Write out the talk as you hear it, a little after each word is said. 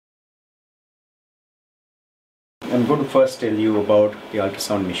I'm going to first tell you about the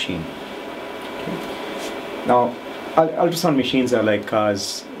ultrasound machine. Okay. Now, ultrasound machines are like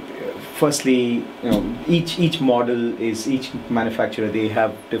cars. Firstly, each model is, each manufacturer, they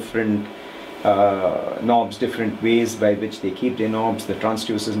have different knobs, different ways by which they keep their knobs, the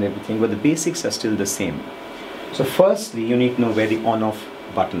transducers and everything, but the basics are still the same. So firstly, you need to know where the on-off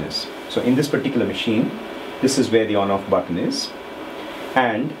button is. So in this particular machine, this is where the on-off button is,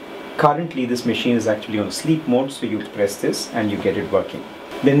 and currently this machine is actually on sleep mode, so you press this and you get it working.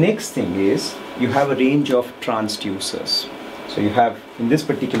 The next thing is you have a range of transducers. So you have, in this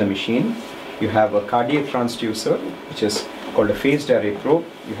particular machine, you have a cardiac transducer, which is called a phased array probe,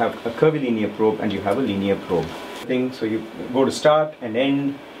 you have a curvilinear probe, and you have a linear probe. So you go to start and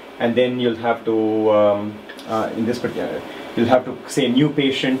end, and then you'll have to, you'll have to say new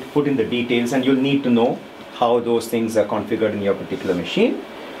patient, put in the details, and you'll need to know how those things are configured in your particular machine.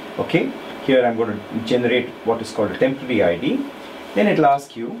 Okay, here I'm going to generate what is called a temporary ID. Then it'll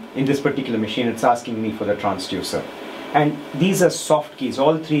ask you, in this particular machine, it's asking me for the transducer. And these are soft keys,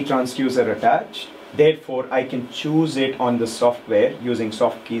 all three transducers are attached. Therefore, I can choose it on the software using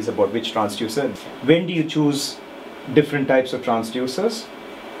soft keys about which transducer. When do you choose different types of transducers?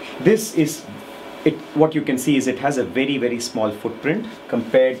 This is, what you can see is it has a very, very small footprint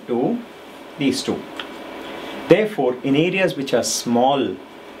compared to these two. Therefore, in areas which are small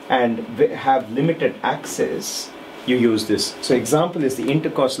and have limited access, you use this. So example is the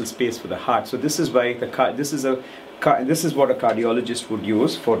intercostal space for the heart. So this is why this is what a cardiologist would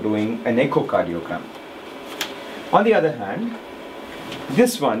use for doing an echocardiogram. On the other hand,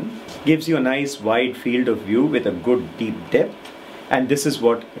 this one gives you a nice wide field of view with a good deep depth, and this is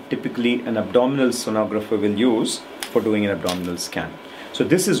what typically an abdominal sonographer will use for doing an abdominal scan. So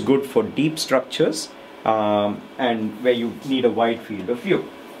this is good for deep structures and where you need a wide field of view.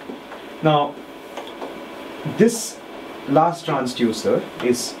 Now, this last transducer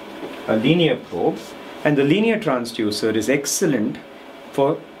is a linear probe, and the linear transducer is excellent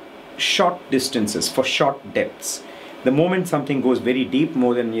for short distances, for short depths. The moment something goes very deep,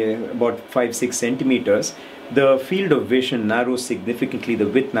 more than about 5-6 centimeters, the field of vision narrows significantly, the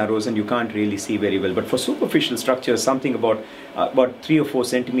width narrows, and you can't really see very well. But for superficial structures, something about 3 or 4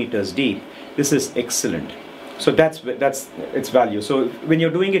 centimeters deep, this is excellent. So that's its value. So when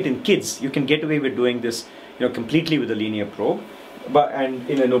you're doing it in kids, you can get away with doing this, completely with a linear probe. And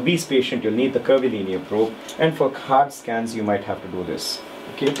in an obese patient, you'll need the curvilinear probe. And for heart scans, you might have to do this.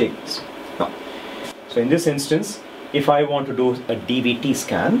 Okay, take this. Now, so in this instance, if I want to do a DVT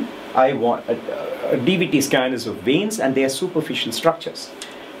scan, I want a DVT scan is of veins and they are superficial structures.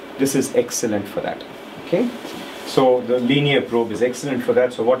 This is excellent for that. Okay, so the linear probe is excellent for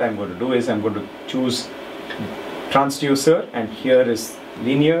that. So what I'm going to do is I'm going to choose transducer, and here is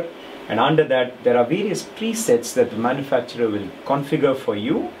linear, and under that there are various presets that the manufacturer will configure for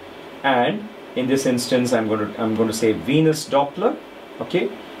you. And in this instance, I'm going to say venous Doppler. Okay,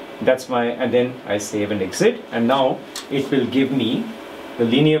 that's my, and then I save and exit, and now it will give me the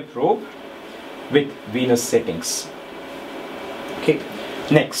linear probe with venous settings. Okay,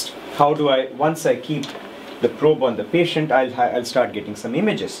 next, how do I, once I keep the probe on the patient, I'll start getting some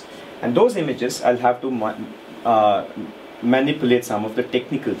images, and those images I'll have to manipulate some of the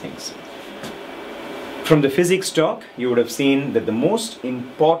technical things. From the physics talk, you would have seen that the most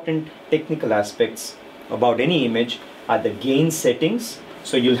important technical aspects about any image are the gain settings.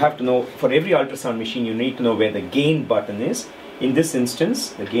 So you'll have to know, for every ultrasound machine, you need to know where the gain button is. In this instance,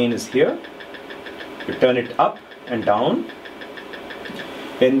 the gain is here. You turn it up and down.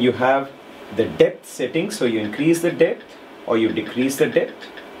 Then you have the depth settings, so you increase the depth or you decrease the depth.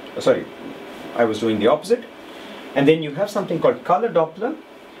 Sorry, I was doing the opposite. And then you have something called color Doppler.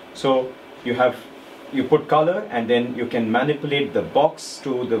 So you put color, and then you can manipulate the box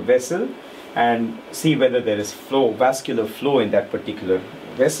to the vessel and see whether there is flow, vascular flow in that particular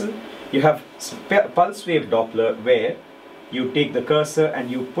vessel. You have pulse wave Doppler, where you take the cursor and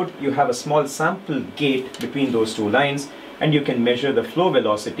you have a small sample gate between those two lines, and you can measure the flow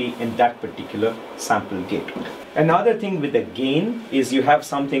velocity in that particular sample gate. Another thing with the gain is you have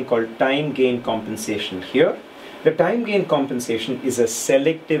something called time gain compensation here. The time gain compensation is a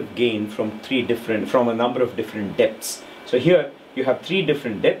selective gain from a number of different depths. So here you have 3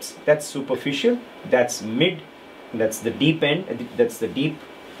 different depths. That's superficial, that's mid, that's the deep end, that's the deep.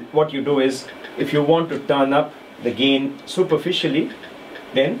 What you do is, if you want to turn up the gain superficially,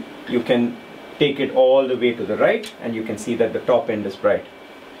 then you can take it all the way to the right, and you can see that the top end is bright.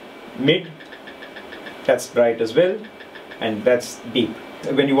 Mid, that's bright as well, and that's deep.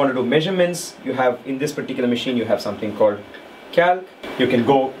 When you want to do measurements, you have, in this particular machine, you have something called calc. You can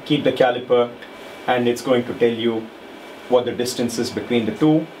go keep the caliper and it's going to tell you what the distance is between the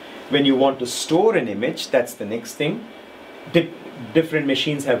two. When you want to store an image, that's the next thing. Different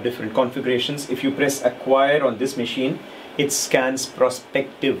machines have different configurations. If you press acquire on this machine, it scans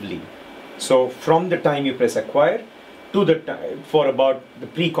prospectively. So from the time you press acquire to the time, for about the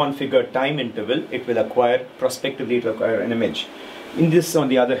pre-configured time interval, it will acquire prospectively, it will acquire an image. In this, on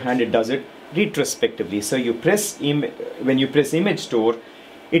the other hand, it does it retrospectively. So you press when you press image store,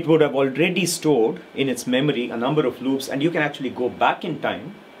 it would have already stored in its memory a number of loops, and you can actually go back in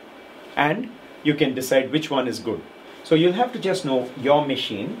time and you can decide which one is good. So you'll have to just know your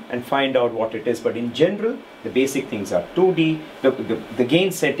machine and find out what it is. But in general, the basic things are 2D, the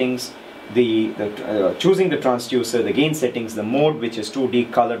gain settings, choosing the transducer, the gain settings, the mode, which is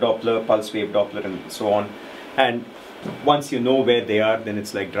 2D, color Doppler, pulse wave Doppler, and so on. And once you know where they are, then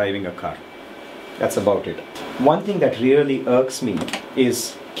it's like driving a car. That's about it. One thing that really irks me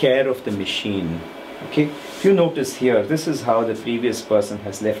is care of the machine. Okay, if you notice here, this is how the previous person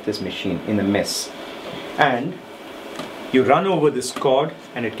has left this machine, in a mess. And you run over this cord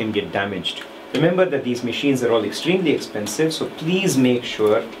and it can get damaged. Remember that these machines are all extremely expensive, so please make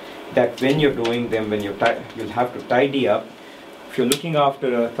sure that when you're doing them, you'll have to tidy up. If you're looking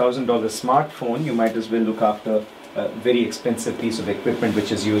after a $1,000 smartphone, you might as well look after a very expensive piece of equipment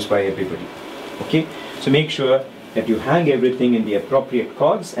which is used by everybody. Okay, so make sure that you hang everything in the appropriate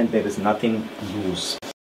cords and there is nothing loose.